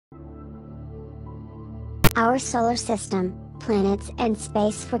Our solar system, planets and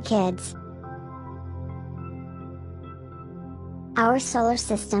space for kids. Our solar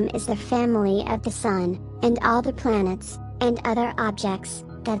system is the family of the Sun, and all the planets, and other objects,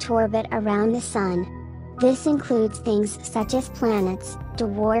 that orbit around the Sun. This includes things such as planets,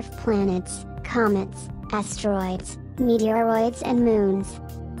 dwarf planets, comets, asteroids, meteoroids and moons.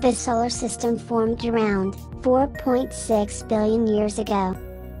 The solar system formed around 4.6 billion years ago.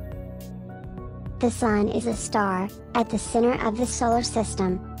 The Sun is a star, at the center of the solar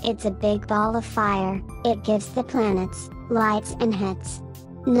system. It's a big ball of fire. It gives the planets lights and heats.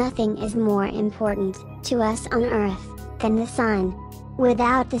 Nothing is more important to us on Earth than the Sun.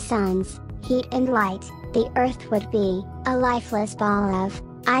 Without the Sun's heat and light, the Earth would be a lifeless ball of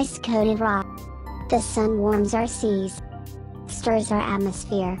ice-coated rock. The Sun warms our seas, stirs our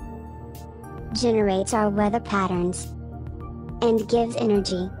atmosphere, generates our weather patterns, and gives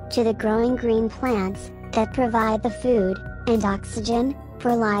energy to the growing green plants that provide the food and oxygen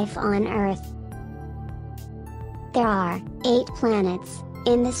for life on Earth. There are 8 planets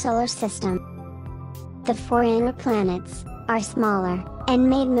in the solar system. The 4 inner planets are smaller and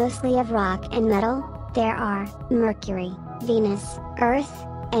made mostly of rock and metal. There are Mercury, Venus, Earth,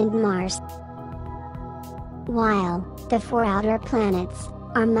 and Mars. While the 4 outer planets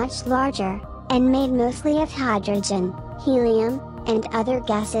are much larger and made mostly of hydrogen, helium, and other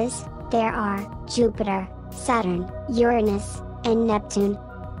gases, there are Jupiter, Saturn, Uranus, and Neptune.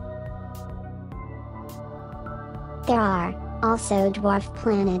 There are also dwarf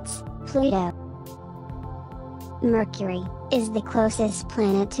planets, Pluto. Mercury is the closest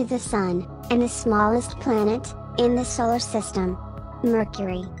planet to the Sun, and the smallest planet in the solar system.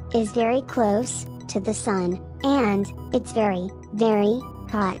 Mercury is very close to the Sun, and it's very, very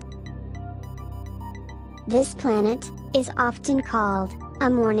hot. This planet is often called a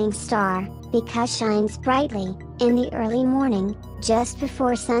morning star because shines brightly in the early morning, just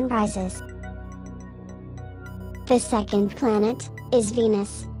before sun rises. The second planet is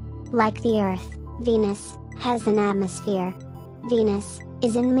Venus. Like the Earth, Venus has an atmosphere. Venus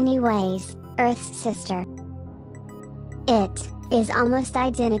is in many ways Earth's sister. It is almost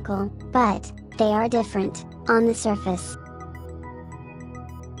identical, but they are different on the surface.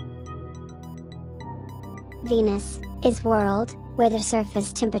 Venus is world where the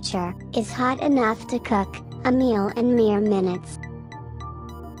surface temperature is hot enough to cook a meal in mere minutes.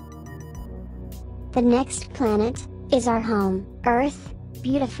 The next planet is our home, Earth,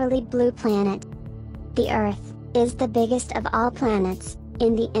 beautifully blue planet. The Earth is the biggest of all planets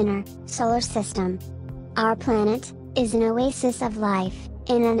in the inner solar system. Our planet is an oasis of life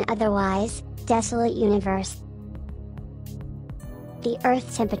in an otherwise desolate universe. The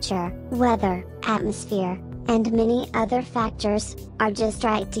Earth's temperature, weather, atmosphere, and many other factors are just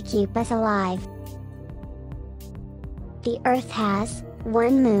right to keep us alive. The Earth has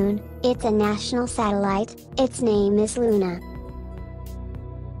one moon. It's a national satellite. Its name is Luna.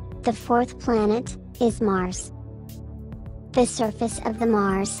 The 4th planet is Mars. The surface of the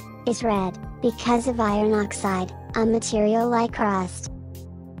Mars is red because of iron oxide, a material like rust.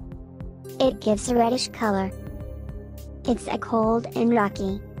 It gives a reddish color. It's a cold and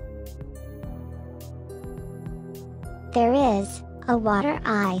rocky. There is a water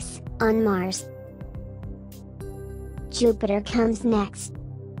ice on Mars. Jupiter comes next.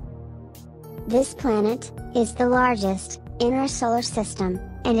 This planet is the largest in our solar system,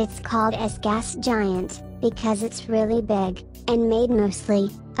 and it's called as gas giant because it's really big and made mostly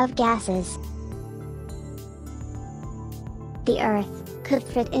of gases. The Earth could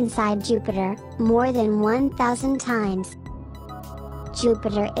fit inside Jupiter more than 1,000 times.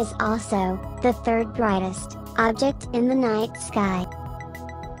 Jupiter is also the 3rd brightest object in the night sky.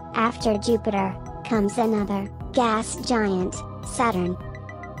 After Jupiter comes another gas giant, Saturn.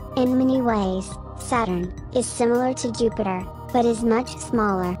 In many ways, Saturn is similar to Jupiter, but is much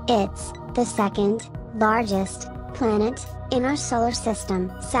smaller. It's the 2nd largest planet in our solar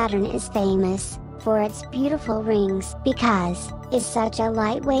system. Saturn is famous for its beautiful rings because it's such a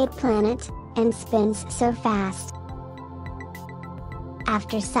lightweight planet and spins so fast.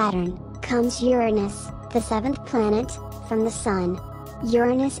 After Saturn comes Uranus, the 7th planet from the Sun.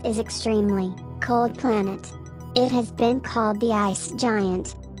 Uranus is extremely cold planet. It has been called the ice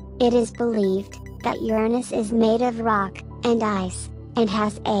giant. It is believed that Uranus is made of rock and ice, and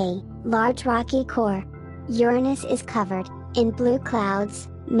has a large rocky core. Uranus is covered in blue clouds,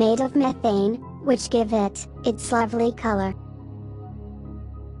 made of methane, which give it its lovely color.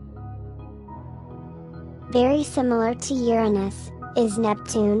 Very similar to Uranus is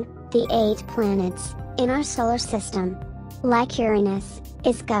Neptune, the 8 planets in our solar system. Like Uranus,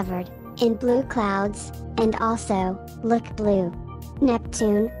 is covered in blue clouds, and also, look blue.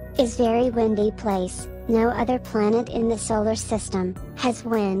 Neptune is very windy place. No other planet in the solar system has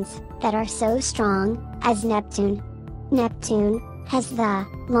winds that are so strong as Neptune. Neptune has the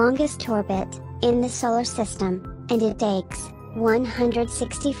longest orbit in the solar system, and it takes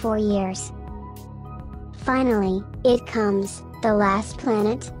 164 years. Finally, it comes, the last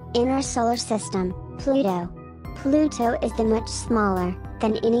planet in our solar system, Pluto. Pluto is the much smaller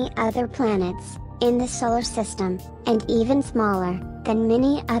than any other planets in the solar system, and even smaller than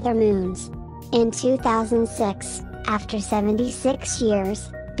many other moons. In 2006, after 76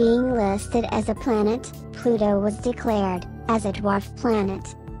 years being listed as a planet, Pluto was declared as a dwarf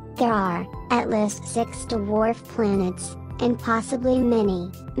planet. There are at least 6 dwarf planets, and possibly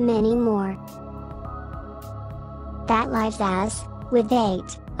many, many more. That leaves us with 8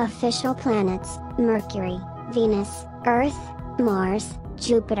 official planets: Mercury, Venus, Earth, Mars,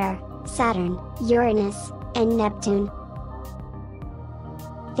 Jupiter, Saturn, Uranus, and Neptune.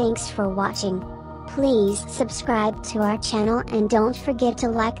 Thanks for watching. Please subscribe to our channel and don't forget to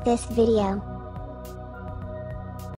like this video.